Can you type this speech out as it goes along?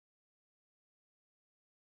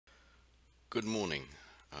Good morning.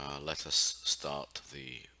 Let us start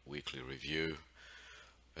the weekly review,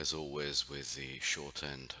 as always, with the short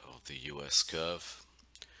end of the US curve.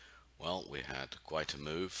 Well, we had quite a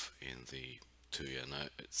move in the 2-year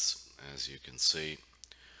notes. As you can see,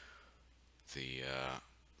 the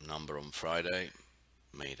number on Friday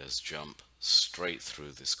made us jump straight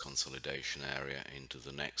through this consolidation area into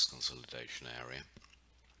the next consolidation area.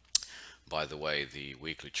 By the way, the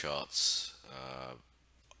weekly charts,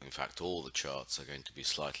 in fact all the charts, are going to be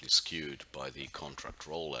slightly skewed by the contract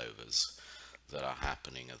rollovers that are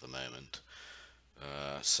happening at the moment.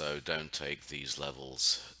 So don't take these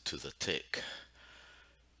levels to the tick.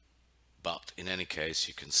 But in any case,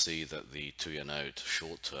 you can see that the 2-year note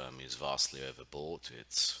short term is vastly overbought.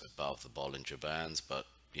 It's above the Bollinger Bands, but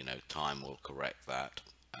time will correct that,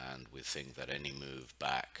 and we think that any move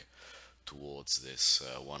back towards this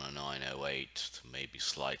 109.08 to maybe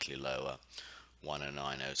slightly lower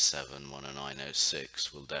 109.07,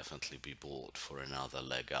 109.06 will definitely be bought for another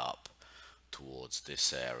leg up towards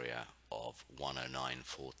this area of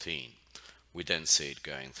 109.14. We don't see it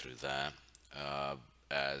going through there.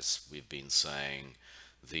 As we've been saying,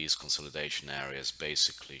 these consolidation areas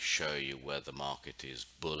basically show you where the market is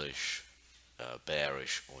bullish,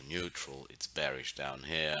 bearish or neutral. It's bearish down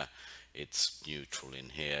here, it's neutral in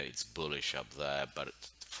here, it's bullish up there, but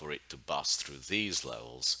for it to bust through these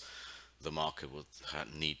levels, the market would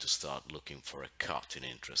need to start looking for a cut in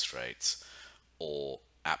interest rates or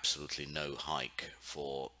absolutely no hike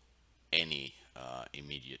for any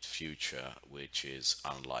immediate future, which is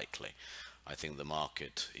unlikely. I think the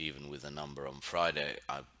market, even with the number on Friday,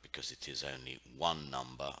 because it is only one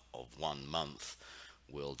number of 1 month,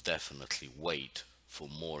 will definitely wait for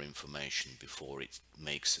more information before it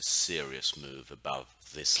makes a serious move above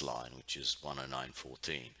this line, which is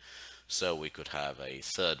 109.14. So we could have a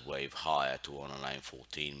third wave higher to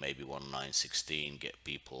 109.14, maybe 109.16, get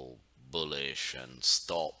people bullish and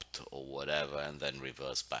stopped or whatever, and then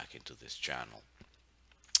reverse back into this channel.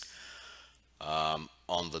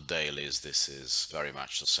 On the dailies, this is very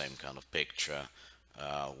much the same kind of picture.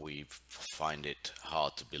 We find it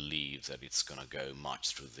hard to believe that it's going to go much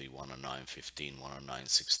through the 109.15,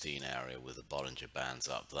 109.16 area with the Bollinger Bands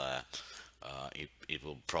up there. It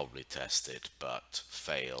will probably test it, but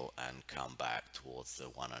fail and come back towards the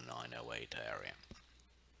 109.08 area.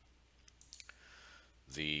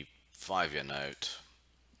 The 5-year note,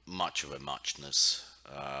 much of a muchness.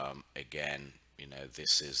 Again,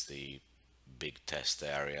 this is the big test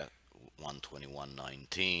area,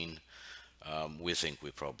 121.19. We think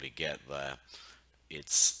we probably get there.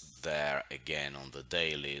 It's there again on the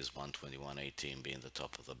dailies, 121.18 being the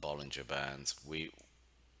top of the Bollinger Bands. We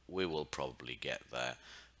will probably get there,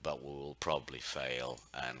 but we will probably fail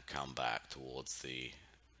and come back towards the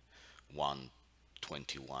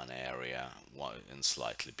 121 area and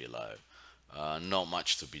slightly below. Not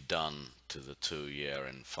much to be done to the 2-year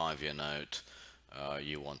and 5-year note.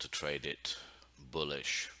 You want to trade it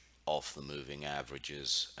bullish off the moving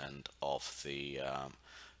averages and off the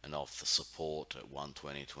support at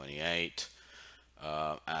 120.28,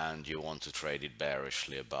 and you want to trade it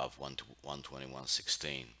bearishly above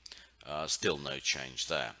 121.16. Still no change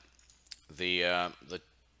there. The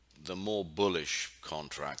more bullish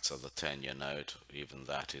contracts are the 10-year note. Even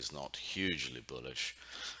that is not hugely bullish.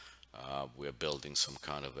 We're building some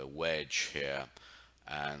kind of a wedge here,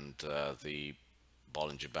 and the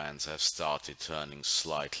Bollinger Bands have started turning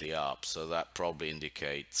slightly up, so that probably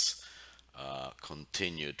indicates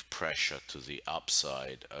continued pressure to the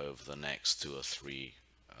upside over the next 2 or 3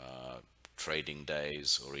 trading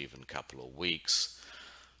days or even couple of weeks,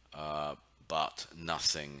 but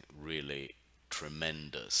nothing really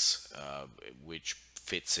tremendous, which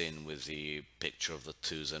fits in with the picture of the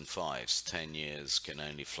 2s and 5s. 10 years can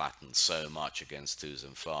only flatten so much against 2s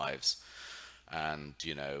and 5s, and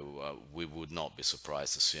we would not be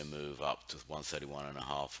surprised to see a move up to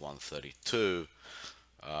 131.5, 132,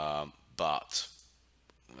 but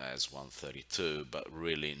as 132, but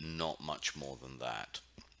really not much more than that.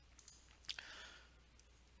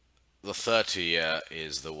 The 30-year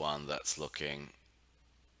is the one that's looking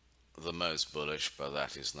the most bullish, but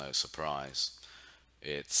that is no surprise.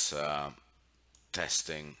 It's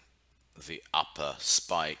testing the upper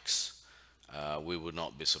spikes. We would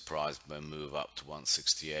not be surprised by a move up to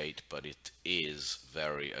 168, but it is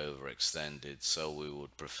very overextended, so we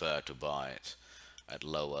would prefer to buy it at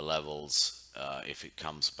lower levels. If it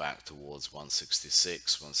comes back towards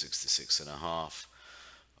 166, 166 and a half,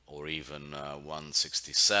 or even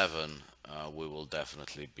 167, we will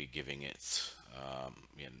definitely be giving it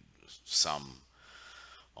some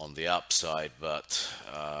on the upside, but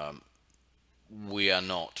we are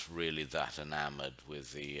not really that enamored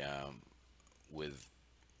with the with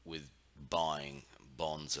with buying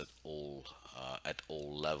bonds at all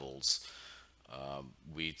levels.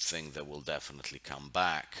 We think that will definitely come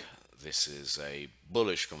back. This is a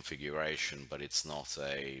bullish configuration, but it's not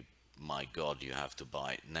a my God, you have to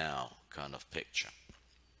buy it now kind of picture.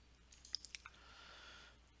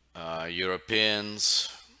 Europeans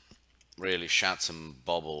really shat and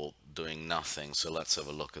bobble doing nothing. So let's have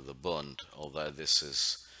a look at the Bund, although this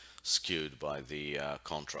is skewed by the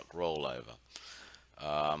contract rollover.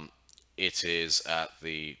 It is at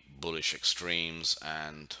the bullish extremes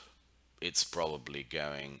and it's probably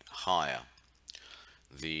going higher.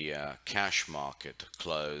 The cash market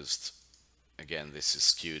closed, again this is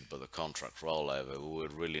skewed by the contract rollover. We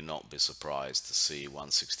would really not be surprised to see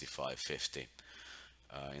 165.50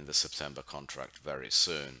 in the September contract very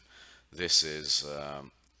soon. This is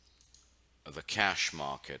the cash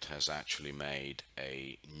market has actually made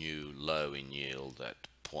a new low in yield at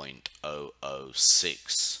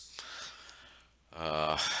 0.006.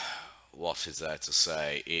 What is there to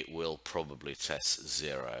say? It will probably test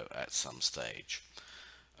zero at some stage.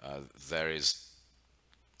 There is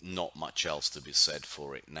not much else to be said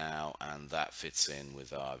for it now, and that fits in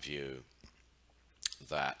with our view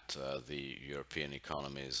that the European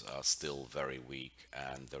economies are still very weak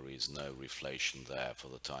and there is no reflation there for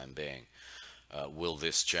the time being. Will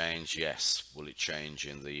this change? Yes. Will it change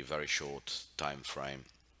in the very short time frame?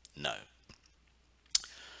 No.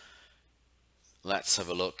 Let's have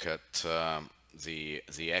a look at the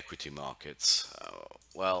equity markets.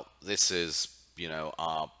 Well, this is, you know,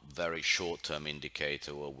 our very short-term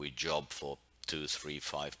indicator where we job for 2, 3,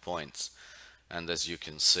 5 points. And as you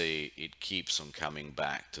can see, it keeps on coming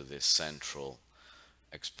back to this central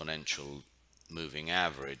exponential moving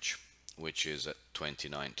average, which is at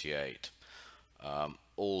 2098.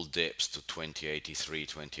 All dips to 2083,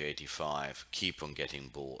 2085 keep on getting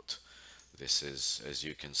bought. This is, as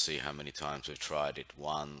you can see, how many times we've tried it: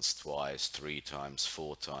 once, twice, 3 times,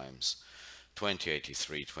 4 times.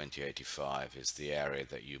 2083, 2085 is the area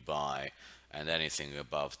that you buy, and anything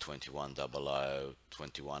above 2100,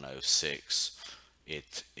 2106,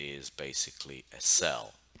 it is basically a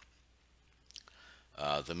sell.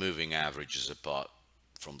 The moving averages, apart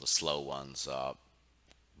from the slow ones, are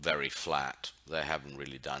very flat. They haven't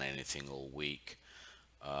really done anything all week.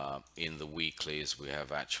 In the weeklies, we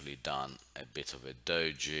have actually done a bit of a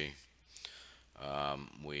doji.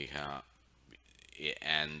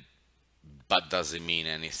 But does it mean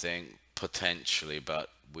anything? Potentially, but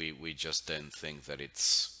we just don't think that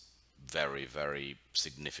it's very, very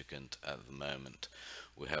significant at the moment.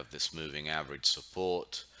 We have this moving average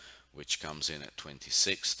support, which comes in at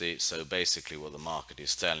 2060. So basically what the market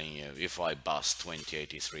is telling you, if I bust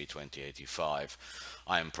 2083, 2085,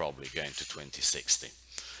 I am probably going to 2060.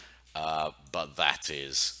 But that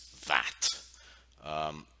is that.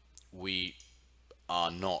 We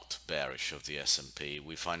are not bearish of the S&P.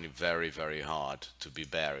 We find it very, very hard to be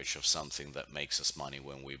bearish of something that makes us money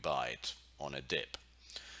when we buy it on a dip.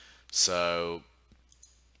 So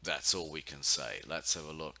that's all we can say. Let's have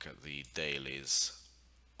a look at the dailies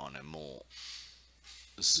on a more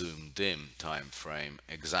zoomed in time frame.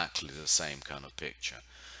 Exactly the same kind of picture.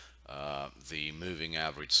 The moving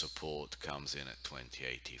average support comes in at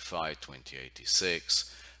 2085,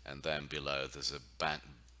 2086, and then below there's a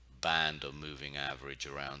band of moving average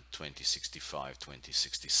around 2065,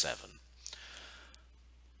 2067.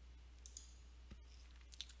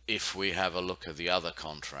 If we have a look at the other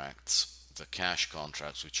contracts, the cash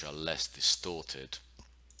contracts, which are less distorted,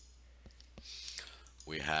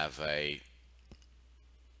 we have a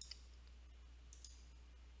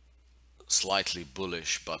slightly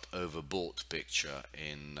bullish but overbought picture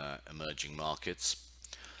in emerging markets.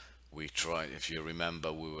 We tried, if you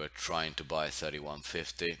remember, we were trying to buy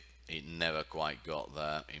 3150. It never quite got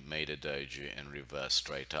there. It made a doji and reversed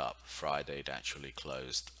straight up. Friday it actually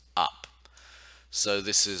closed up. So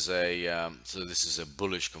this is a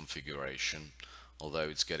bullish configuration, although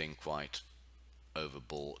it's getting quite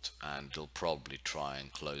overbought, and it'll probably try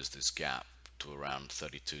and close this gap to around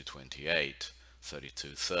 32.28,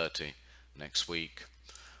 32.30 next week.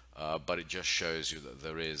 But it just shows you that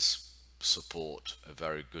there is support, a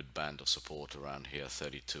very good band of support around here,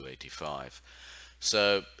 32.85.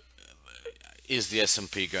 So is the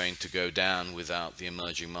S&P going to go down without the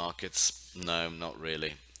emerging markets? No, not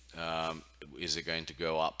really. Is it going to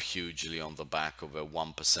go up hugely on the back of a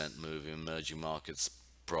 1% move in emerging markets?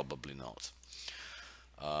 Probably not.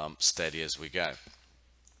 Steady as we go.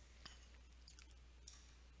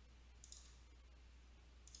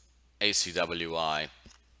 ACWI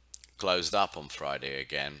closed up on Friday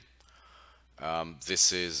again.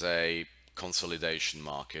 This is a consolidation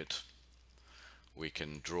market. We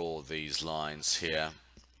can draw these lines here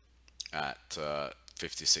at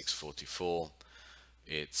 56.44.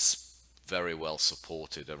 It's very well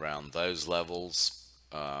supported around those levels.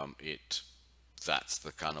 That's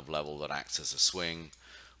the kind of level that acts as a swing.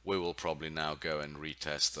 We will probably now go and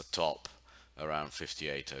retest the top around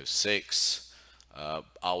 58.06.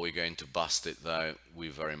 Are we going to bust it though? We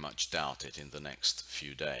very much doubt it in the next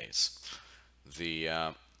few days.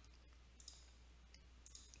 The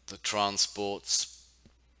transports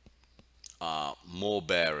are more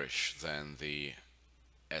bearish than the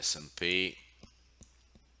S&P.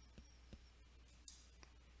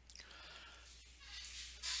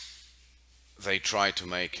 They tried to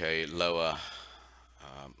make a lower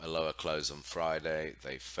close on Friday.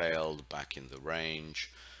 They failed back in the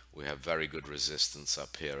range. We have very good resistance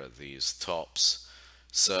up here at these tops.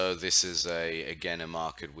 So this is again a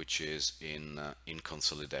market which is in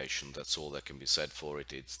consolidation. That's all that can be said for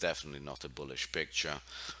it. It's definitely not a bullish picture.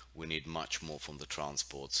 We need much more from the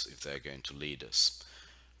transports if they're going to lead us.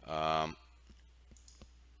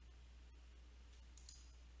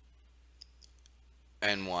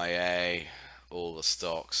 NYA, all the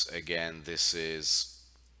stocks, again, this is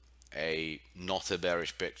not a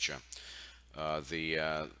bearish picture.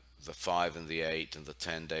 The 5 and the 8 and the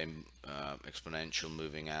 10-day exponential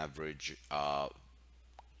moving average are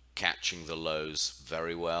catching the lows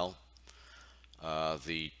very well.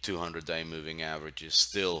 The 200-day moving average is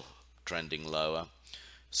still trending lower,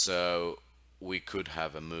 so we could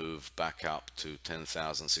have a move back up to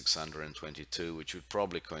 10,622, which would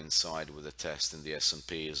probably coincide with a test in the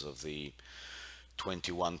S&Ps of the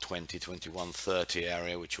 2120, 2130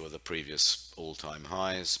 area, which were the previous all-time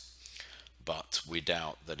highs. But we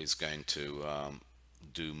doubt that it's going to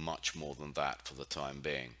do much more than that for the time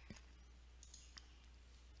being.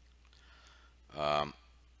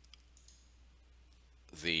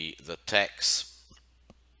 The techs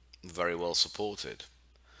very well supported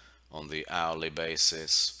on the hourly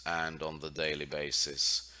basis and on the daily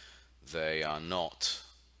basis. They are not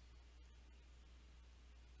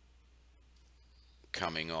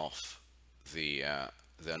coming off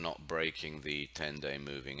they're not breaking the 10-day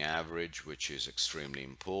moving average, which is extremely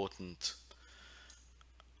important,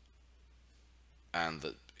 and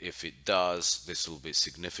that if it does, this will be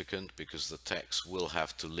significant because the techs will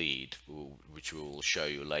have to lead, which we will show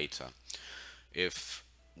you later. If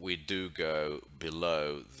we do go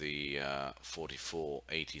below the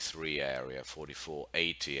 44.83 area,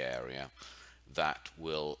 44.80 area, that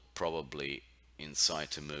will probably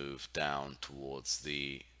incite a move down towards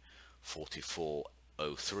the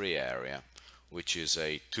 44.03 area, which is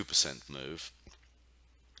a 2% move,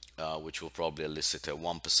 which will probably elicit a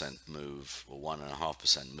 1% move or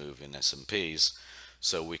 1.5% move in S&Ps.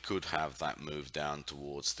 So we could have that move down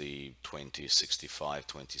towards the 2065,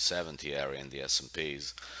 2070 area in the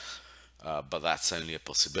S&Ps, but that's only a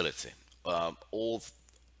possibility. I'm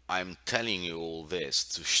telling you all this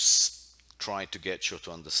to try to get you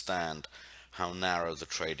to understand how narrow the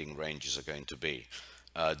trading ranges are going to be.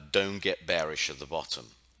 Don't get bearish at the bottom.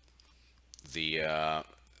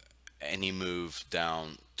 Any move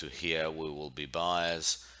down to here, we will be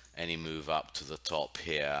buyers. Any move up to the top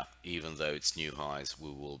here, even though it's new highs, we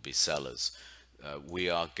will be sellers. We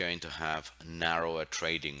are going to have narrower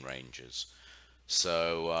trading ranges.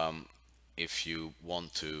 So if you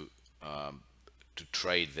want to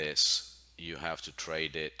trade this, you have to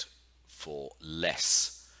trade it for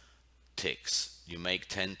less ticks. You make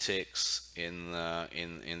 10 ticks in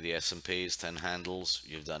the S&Ps, 10 handles,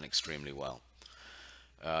 you've done extremely well.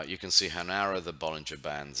 You can see how narrow the Bollinger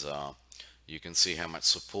Bands are. You can see how much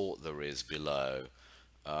support there is below.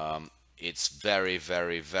 It's very,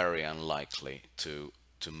 very, very unlikely to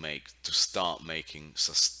start making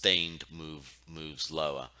sustained moves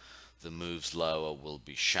lower. The moves lower will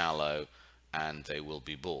be shallow and they will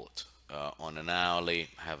be bought. On an hourly,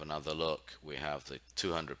 have another look. We have the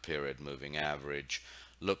 200 period moving average.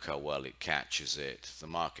 Look how well it catches it. The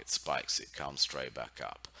market spikes, it comes straight back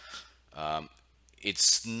up.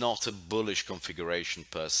 It's not a bullish configuration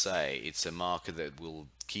per se. It's a market that will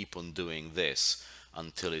keep on doing this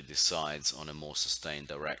until it decides on a more sustained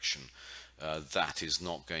direction. That is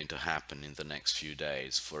not going to happen in the next few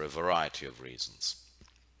days for a variety of reasons.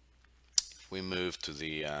 If we move to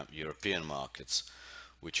the European markets,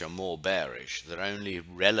 which are more bearish, they're only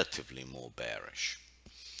relatively more bearish.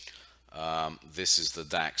 This is the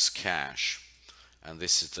DAX cash, and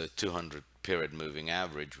this is the 200 period moving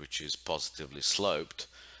average, which is positively sloped,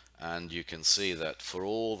 and you can see that for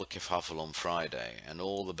all the kerfuffle on Friday and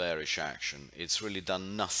all the bearish action, it's really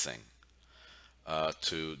done nothing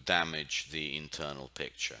to damage the internal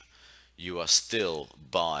picture. You are still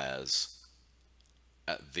buyers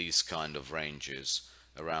at these kind of ranges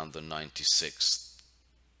around the 96,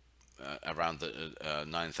 around the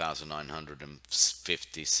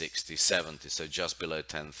 9,950, 60, 70, so just below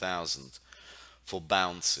 10,000 for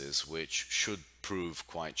bounces, which should prove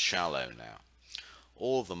quite shallow now.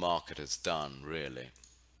 All the market has done, really,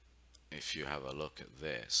 if you have a look at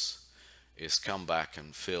this, is come back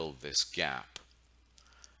and fill this gap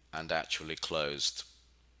and actually closed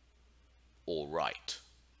all right.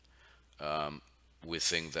 We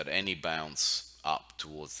think that any bounce up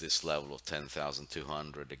towards this level of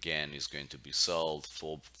 10,200 again is going to be sold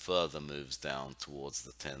for further moves down towards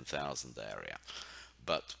the 10,000 area.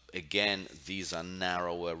 But again, these are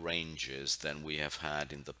narrower ranges than we have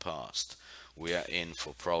had in the past. We are in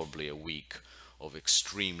for probably a week of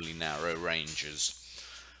extremely narrow ranges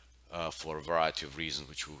for a variety of reasons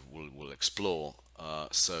which we'll explore.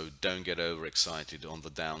 So don't get overexcited on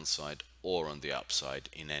the downside or on the upside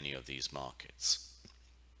in any of these markets.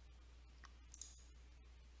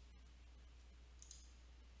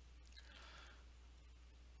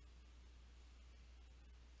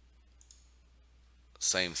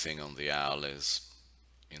 Same thing on the hourlies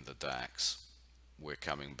in the DAX. We're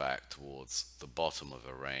coming back towards the bottom of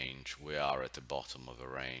a range. We are at the bottom of a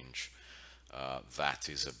range. That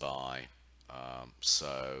is a buy.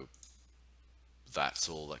 So that's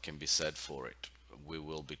all that can be said for it. We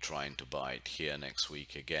will be trying to buy it here next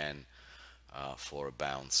week again for a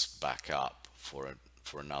bounce back up, for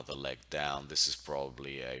another leg down. This is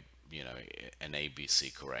probably an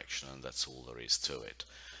ABC correction, and that's all there is to it.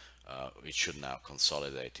 It should now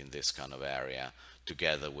consolidate in this kind of area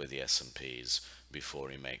together with the S&Ps before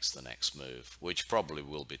he makes the next move, which probably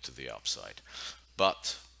will be to the upside.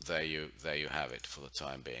 But there you have it for the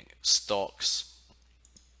time being. Stocks,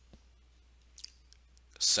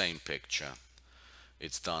 same picture.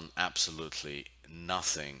 It's done absolutely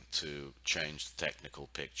nothing to change the technical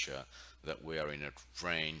picture, that we are in a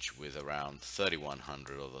range with around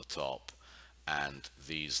 3100 at the top and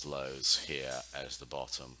these lows here as the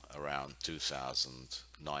bottom around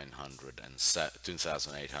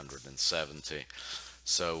 2,870.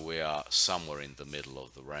 So we are somewhere in the middle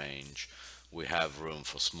of the range. We have room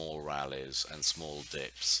for small rallies and small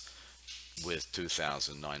dips, with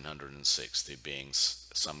 2,960 being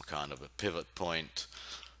some kind of a pivot point.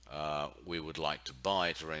 We would like to buy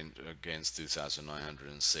it against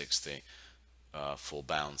 2,960 for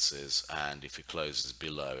bounces, and if it closes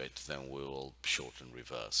below it, then we will short and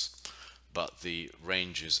reverse. But the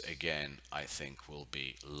ranges again, I think, will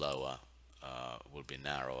be lower, will be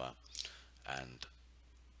narrower, and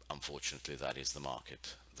unfortunately that is the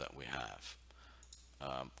market that we have.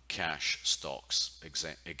 Cash stocks,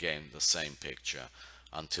 again the same picture,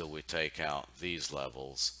 until we take out these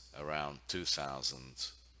levels around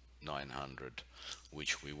 2,900,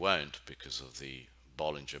 which we won't because of the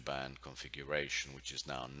Bollinger Band configuration, which is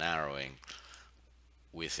now narrowing.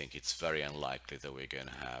 We think it's very unlikely that we're going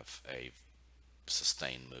to have a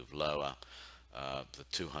sustained move lower. The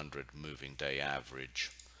 200 moving day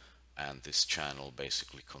average and this channel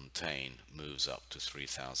basically contain moves up to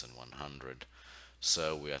 3,100.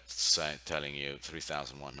 So we are telling you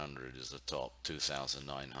 3,100 is the top,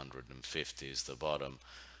 2,950 is the bottom.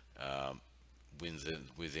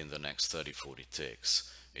 Within the next 30-40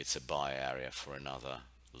 ticks, it's a buy area for another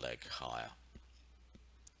leg higher.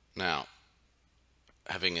 Now,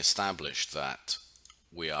 having established that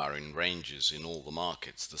we are in ranges in all the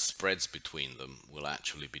markets, the spreads between them will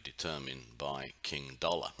actually be determined by King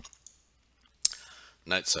Dollar.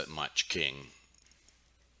 Not so much King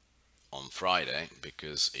on Friday,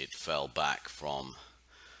 because it fell back from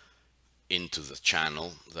into the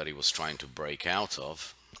channel that he was trying to break out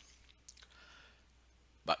of.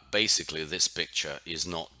 But basically this picture is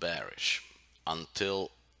not bearish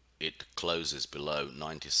until it closes below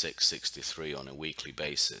 96.63 on a weekly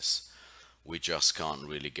basis. We just can't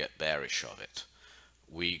really get bearish of it.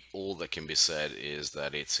 All that can be said is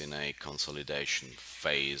that it's in a consolidation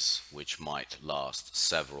phase which might last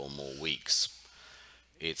several more weeks.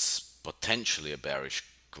 It's potentially a bearish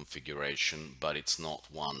configuration, but it's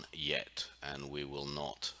not one yet, and we will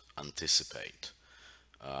not anticipate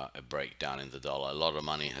a breakdown in the dollar. A lot of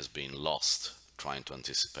money has been lost trying to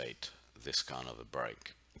anticipate this kind of a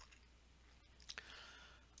break.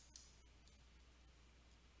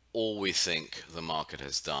 All we think the market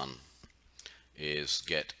has done is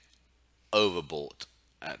get overbought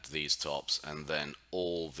at these tops, and then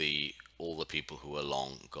all the people who were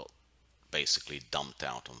long got basically dumped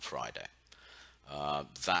out on Friday.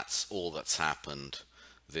 That's all that's happened.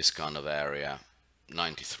 This kind of area,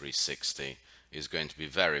 93.60, is going to be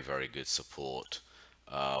very, very good support.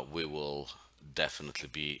 We will definitely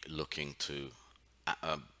be looking to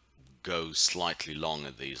go slightly long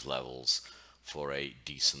at these levels for a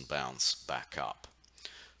decent bounce back up.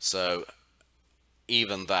 So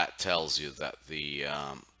even that tells you that the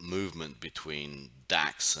movement between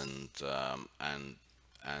DAX and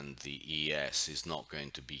the ES is not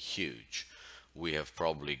going to be huge. We have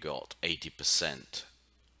probably got 80%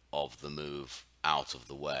 of the move out of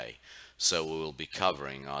the way. So we will be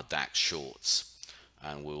covering our DAX shorts,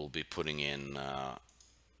 and we will be putting in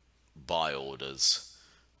buy orders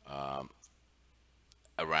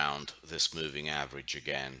around this moving average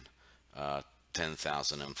again,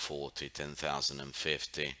 10,040,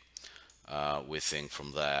 10,050. We think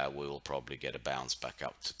from there we will probably get a bounce back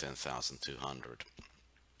up to 10,200.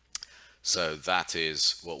 So that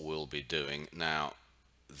is what we'll be doing. Now,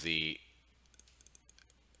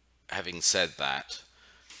 having said that,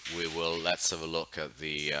 let's have a look at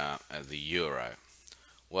the euro.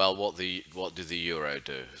 Well, what did the euro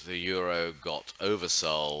do? The euro got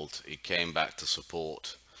oversold. It came back to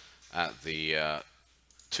support at the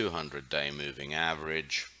 200-day moving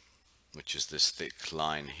average, which is this thick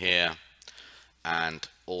line here, and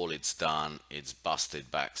all it's done, it's busted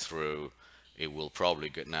back through. It will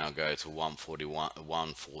probably now go to 141,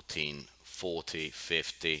 114.40,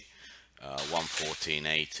 50,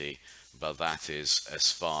 114.80, but that is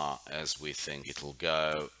as far as we think it'll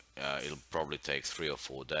go. It'll probably take 3 or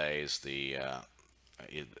 4 days. The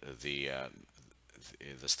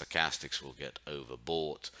stochastics will get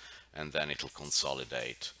overbought, and then it'll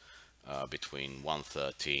consolidate between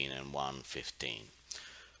 113 and 115.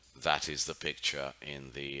 That is the picture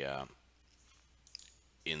in the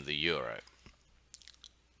euro.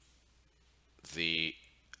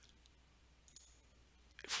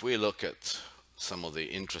 If we look at some of the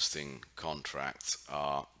interesting contracts,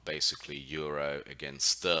 are basically euro against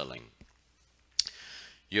sterling.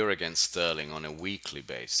 Euro against sterling on a weekly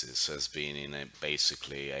basis has been in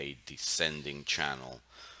basically a descending channel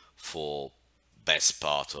for best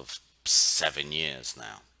part of 7 years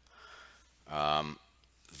now.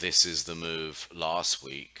 This is the move last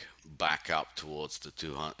week back up towards the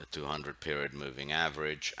 200 period moving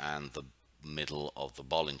average and the middle of the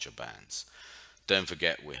Bollinger Bands. Don't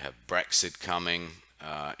forget we have Brexit coming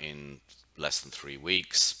in less than 3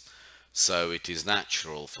 weeks, so it is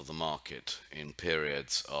natural for the market in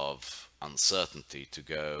periods of uncertainty to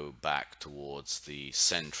go back towards the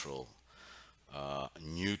central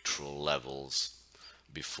neutral levels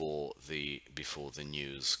before the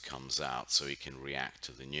news comes out, so we can react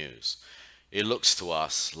to the news. It looks to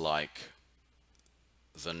us like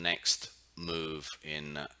the next move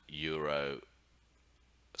in euro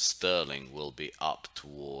sterling will be up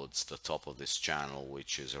towards the top of this channel,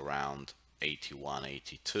 which is around 81,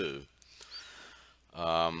 82.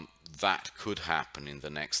 That could happen in the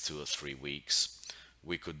next 2 or 3 weeks.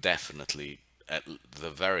 We could definitely, at the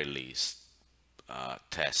very least,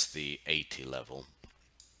 test the 80 level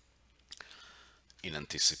in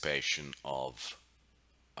anticipation of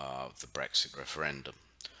the Brexit referendum.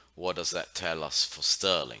 What does that tell us for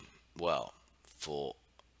sterling? Well, for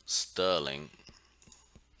sterling,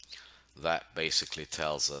 that basically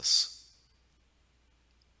tells us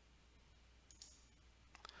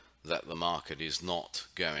that the market is not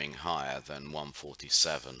going higher than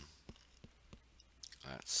 147.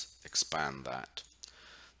 Let's expand that.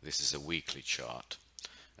 This is a weekly chart.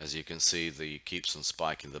 As you can see, the keeps on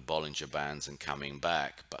spiking the Bollinger Bands and coming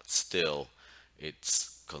back, but still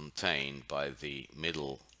it's contained by the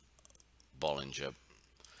middle Bollinger,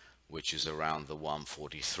 which is around the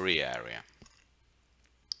 143 area,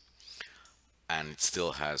 and it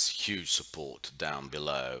still has huge support down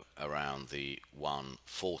below around the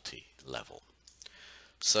 140 level.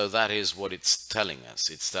 So that is what it's telling us.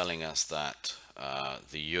 It's telling us that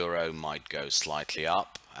the euro might go slightly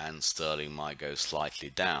up and sterling might go slightly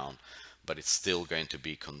down, but it's still going to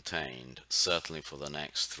be contained, certainly for the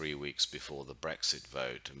next 3 weeks before the Brexit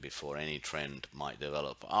vote and before any trend might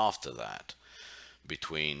develop after that,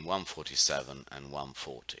 between 147 and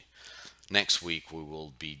 140. Next week we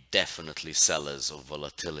will be definitely sellers of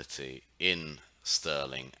volatility in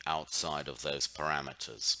sterling outside of those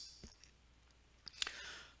parameters.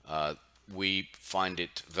 We find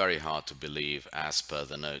it very hard to believe, as per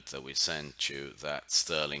the note that we sent you, that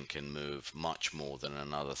sterling can move much more than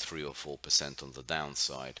another 3 or 4% on the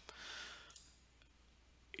downside.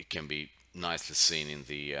 It can be nicely seen in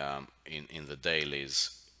the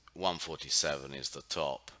dailies. 147 is the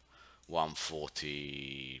top,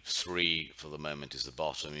 143 for the moment is the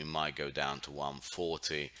bottom. It might go down to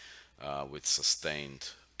 140 with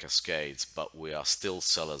sustained cascades, but we are still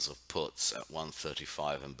sellers of puts at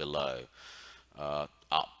 135 and below,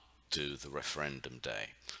 up to the referendum day.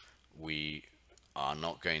 We are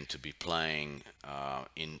not going to be playing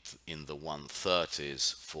in the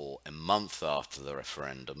 130s for a month after the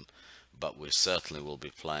referendum, but we certainly will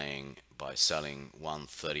be playing by selling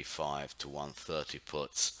 135 to 130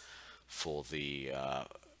 puts for the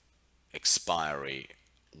expiry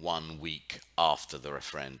 1 week after the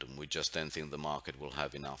referendum. We just don't think the market will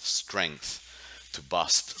have enough strength to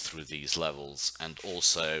bust through these levels. And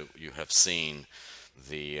also, you have seen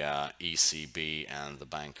the ECB and the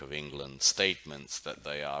Bank of England statements that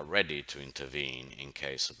they are ready to intervene in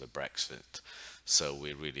case of a Brexit. So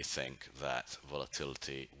we really think that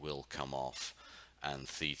volatility will come off and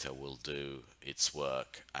theta will do its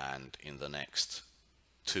work, and in the next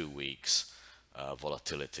 2 weeks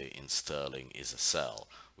volatility in sterling is a sell.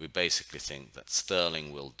 We basically think that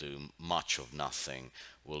sterling will do much of nothing,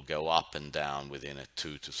 will go up and down within a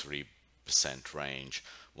 2 to 3% range,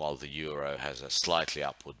 while the euro has a slightly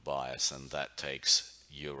upward bias, and that takes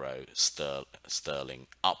euro sterling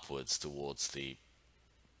upwards towards the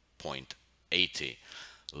 0.80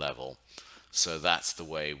 level. So that's the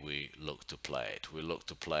way we look to play it. We look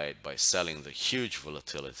to play it by selling the huge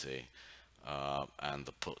volatility and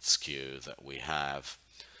the put skew that we have.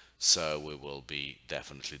 So we will be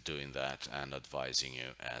definitely doing that and advising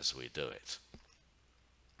you as we do it.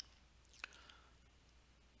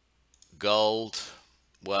 Gold,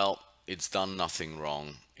 well, it's done nothing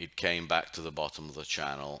wrong. It came back to the bottom of the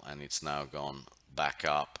channel and it's now gone back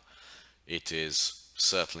up. It is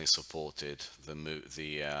certainly supported. The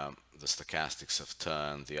stochastics have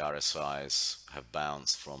turned, the RSIs have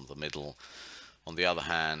bounced from the middle. On the other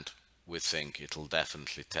hand, we think it'll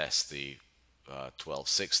definitely test the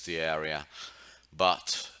 1260 area,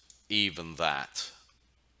 but even that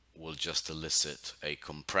will just elicit a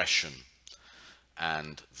compression,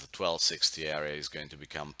 and the 1260 area is going to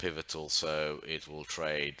become pivotal, so it will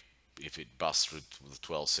trade. If it busts through the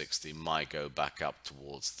 1260, might go back up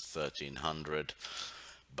towards the 1300,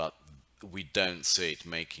 but we don't see it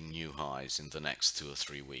making new highs in the next 2 or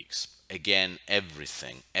 3 weeks. Again, every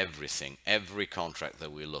contract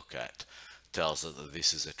that we look at tells us that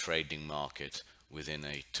this is a trading market within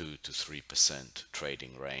a 2 to 3%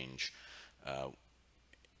 trading range,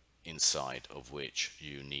 inside of which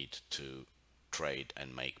you need to trade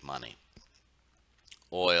and make money.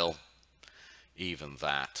 Oil, even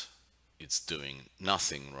that, it's doing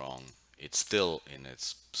nothing wrong. It's still in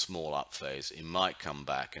its small up phase. It might come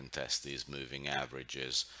back and test these moving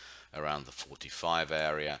averages around the 45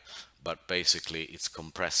 area, but basically it's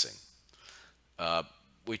compressing.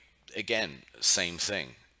 Again, same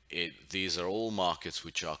thing. These are all markets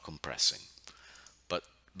which are compressing. But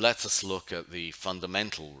let us look at the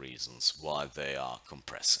fundamental reasons why they are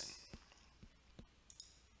compressing.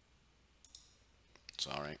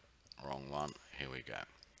 Sorry, wrong one. Here we go.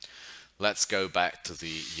 Let's go back to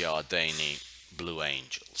the Yardeni Blue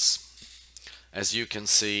Angels. As you can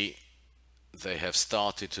see, they have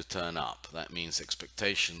started to turn up. That means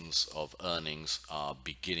expectations of earnings are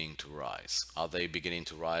beginning to rise. Are they beginning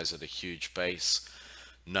to rise at a huge pace?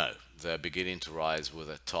 No, they're beginning to rise with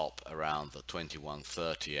a top around the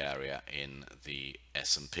 2130 area in the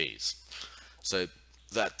S&Ps. So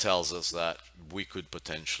that tells us that we could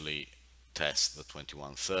potentially test the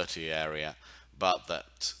 2130 area, but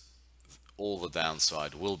that all the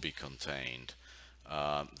downside will be contained.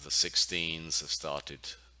 The 16s have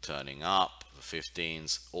started turning up, the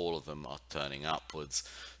 15s, all of them are turning upwards.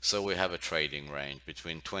 So we have a trading range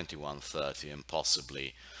between 2130 and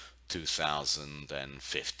possibly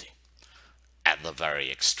 2050 at the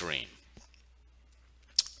very extreme.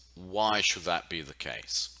 Why should that be the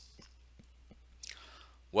case?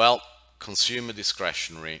 Well, consumer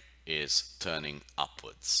discretionary is turning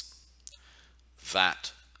upwards.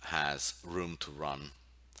 That has room to run,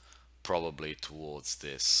 probably towards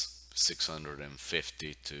this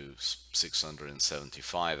 650 to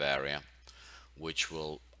 675 area, which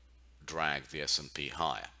will drag the S&P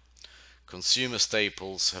higher. Consumer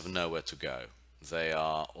staples have nowhere to go. They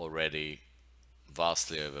are already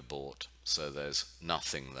vastly overbought, so there's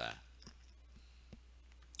nothing there.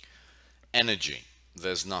 Energy,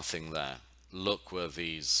 there's nothing there. Look where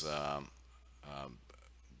these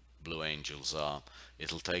Blue Angels are.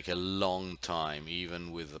 It'll take a long time,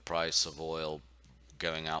 even with the price of oil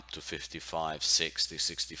going up to $55, $60,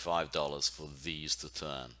 $65 for these to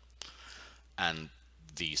turn and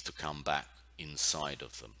these to come back inside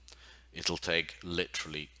of them. It'll take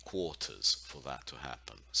literally quarters for that to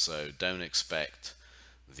happen. So don't expect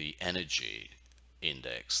the energy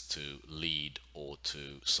index to lead or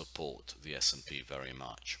to support the S&P very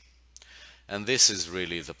much. And this is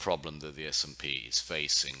really the problem that the S&P is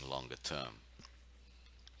facing longer term.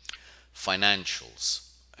 Financials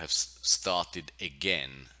have started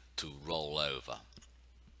again to roll over.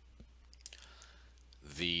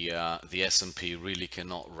 The S&P really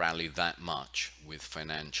cannot rally that much with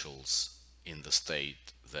financials in the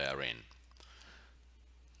state they're in.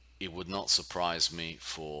 It would not surprise me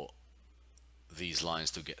for these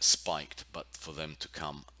lines to get spiked, but for them to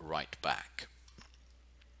come right back.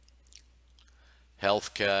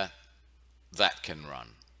 Healthcare, that can run.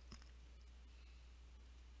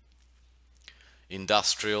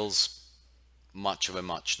 Industrials, much of a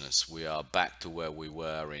muchness. We are back to where we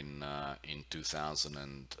were in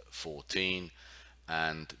 2014,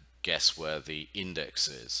 and guess where the index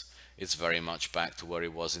is? It's very much back to where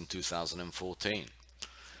it was in 2014.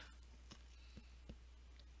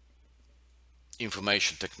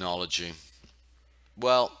 Information technology,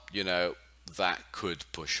 well, you know, that could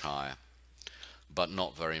push higher, but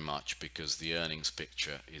not very much, because the earnings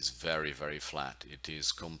picture is very, very flat. It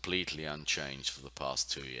is completely unchanged for the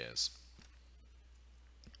past 2 years.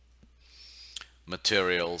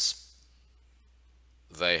 Materials,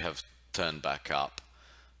 they have turned back up.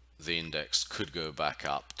 The index could go back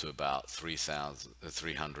up to about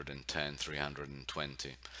 310,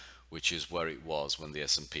 320, which is where it was when the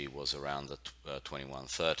S&P was around the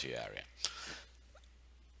 2130 area.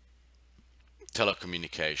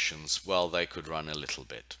 Telecommunications, well, they could run a little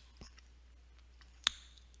bit.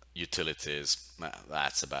 Utilities,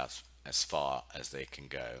 that's about as far as they can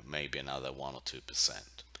go, maybe another 1 or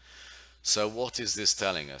 2%. So what is this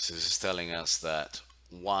telling us? This is telling us that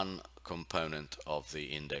one component of the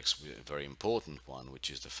index, a very important one, which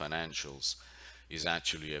is the financials, is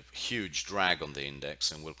actually a huge drag on the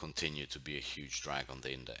index and will continue to be a huge drag on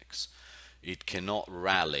the index. It cannot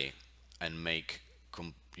rally and make,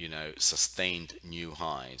 you know, sustained new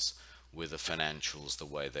highs with the financials the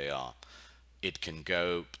way they are. It can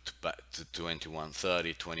go back to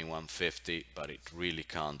 2130, 2150, but it really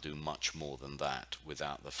can't do much more than that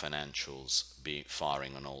without the financials being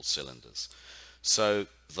firing on all cylinders. So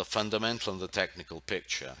the fundamental and the technical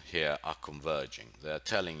picture here are converging. They're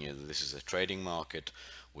telling you that this is a trading market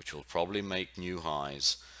which will probably make new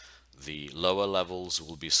highs. The lower levels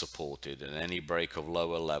will be supported, and any break of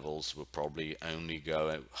lower levels will probably only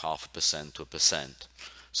go 0.5% to 1%.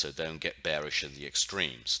 So don't get bearish at the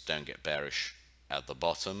extremes. Don't get bearish at the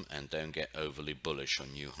bottom, and don't get overly bullish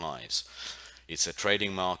on new highs. It's a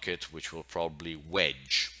trading market which will probably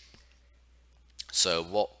wedge. So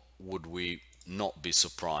what would we not be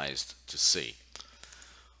surprised to see?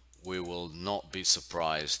 We will not be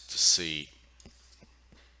surprised to see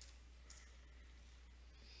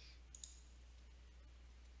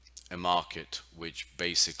a market which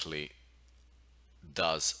basically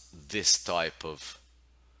does this type of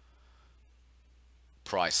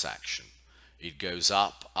price action. It goes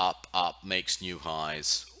up, up, up, makes new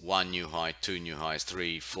highs, 1 new high, 2 new highs,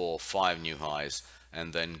 3, 4, 5 new highs,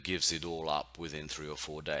 and then gives it all up within 3 or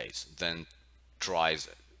 4 days. Then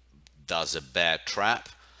does a bear trap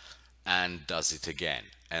and does it again,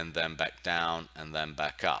 and then back down and then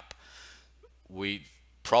back up. We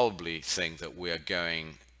probably think that we are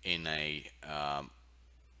going in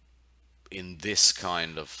this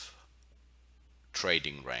kind of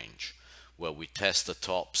trading range, where we test the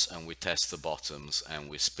tops and we test the bottoms and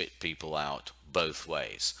we spit people out both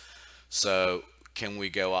ways. So can we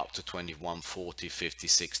go up to 2140, 50,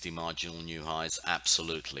 60 marginal new highs?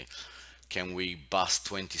 Absolutely. Can we bust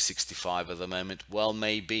 2065 at the moment? Well,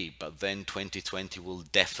 maybe, but then 2020 will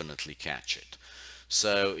definitely catch it.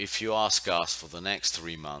 So if you ask us for the next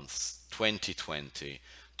 3 months, 2020,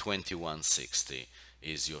 2160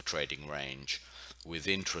 is your trading range, with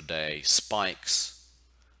intraday spikes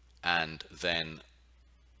and then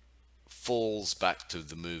falls back to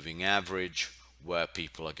the moving average, where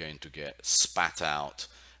people are going to get spat out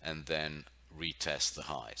and then retest the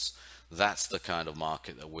highs. That's the kind of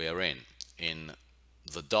market that we're in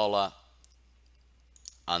the dollar,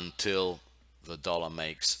 until the dollar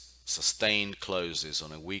makes sustained closes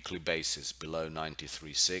on a weekly basis below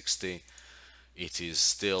 93.60. It is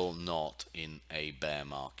still not in a bear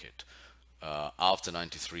market. After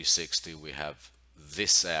 93.60 we have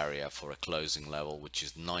this area for a closing level, which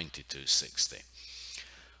is 92.60.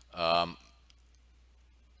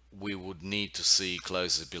 We would need to see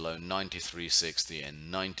closes below 93.60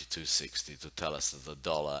 and 92.60 to tell us that the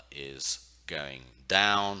dollar is going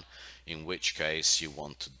down, in which case you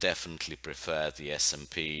want to definitely prefer the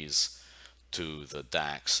S&Ps to the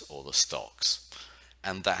DAX or the stocks.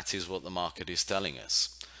 And that is what the market is telling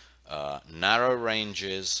us. Narrow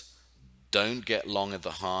ranges, don't get long at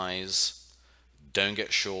the highs, don't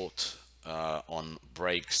get short on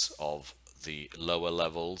breaks of the lower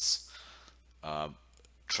levels.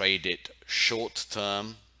 Trade it short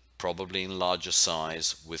term, probably in larger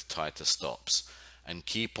size with tighter stops, and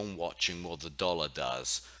keep on watching what the dollar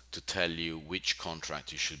does to tell you which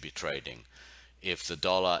contract you should be trading. If the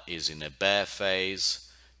dollar is in a bear phase,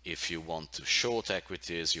 if you want to short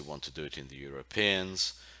equities, you want to do it in the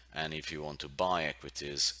Europeans, and if you want to buy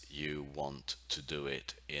equities, you want to do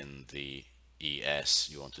it in the ES,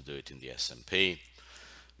 you want to do it in the S&P,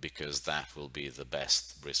 because that will be the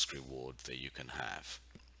best risk reward that you can have.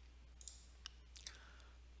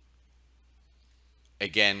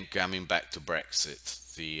 Again, coming back to Brexit,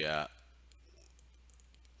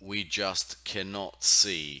 we just cannot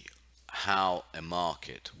see how a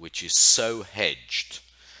market which is so hedged,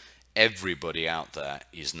 everybody out there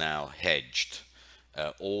is now hedged.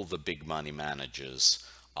 All the big money managers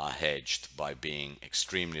are hedged by being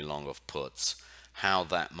extremely long of puts, how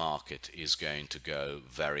that market is going to go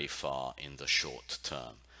very far in the short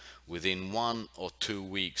term. Within 1 or 2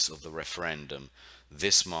 weeks of the referendum,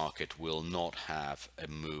 this market will not have a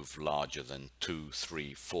move larger than 2,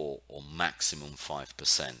 3, 4 or maximum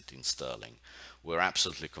 5% in sterling. We're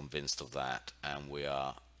absolutely convinced of that, and we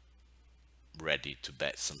are ready to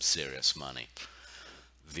bet some serious money.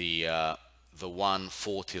 The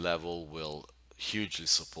 140 level will hugely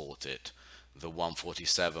support it. The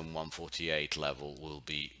 147, 148 level will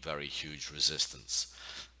be very huge resistance.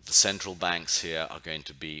 The central banks here are going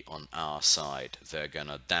to be on our side. They're going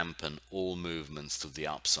to dampen all movements to the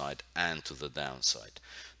upside and to the downside.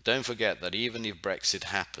 Don't forget that even if Brexit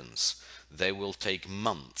happens, they will take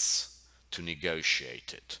months to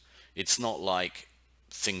negotiate it. It's not like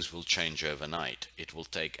things will change overnight. It will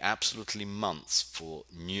take absolutely months for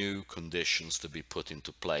new conditions to be put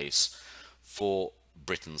into place for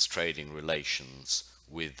Britain's trading relations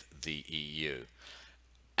with the EU.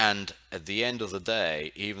 And at the end of the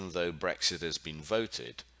day, even though Brexit has been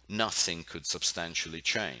voted, nothing could substantially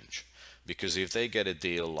change. Because if they get a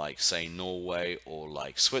deal like, say, Norway or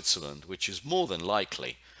like Switzerland, which is more than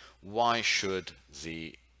likely, why should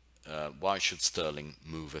sterling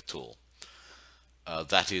move at all?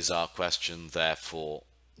 That is our question. Therefore,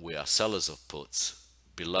 we are sellers of puts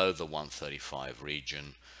below the 135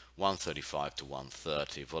 region, 135 to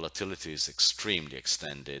 130. Volatility is extremely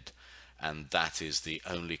extended, and that is the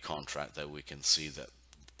only contract that we can see that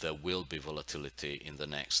there will be volatility in the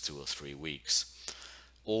next 2 or 3 weeks.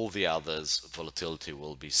 All the others, volatility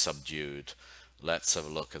will be subdued. Let's have a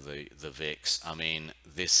look at the VIX. I mean,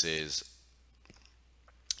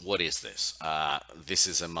 what is this? This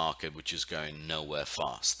is a market which is going nowhere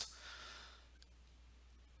fast.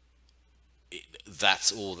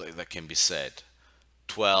 That's all that can be said.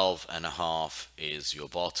 12.5 is your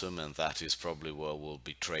bottom, and that is probably where we'll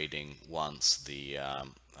be trading once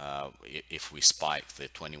if we spike the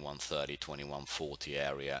 2130, 2140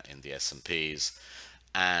 area in the S&Ps,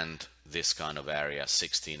 and this kind of area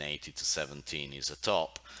 1680 to 17 is a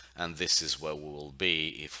top, and this is where we will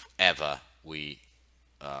be if ever we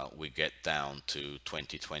get down to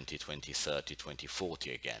 2020, 2030,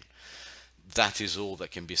 2040 again. That is all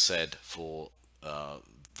that can be said for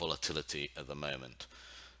volatility at the moment.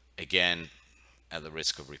 Again, at the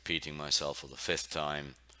risk of repeating myself for the 5th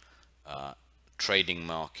time, trading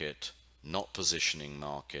market, not positioning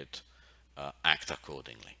market, act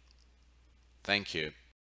accordingly. Thank you.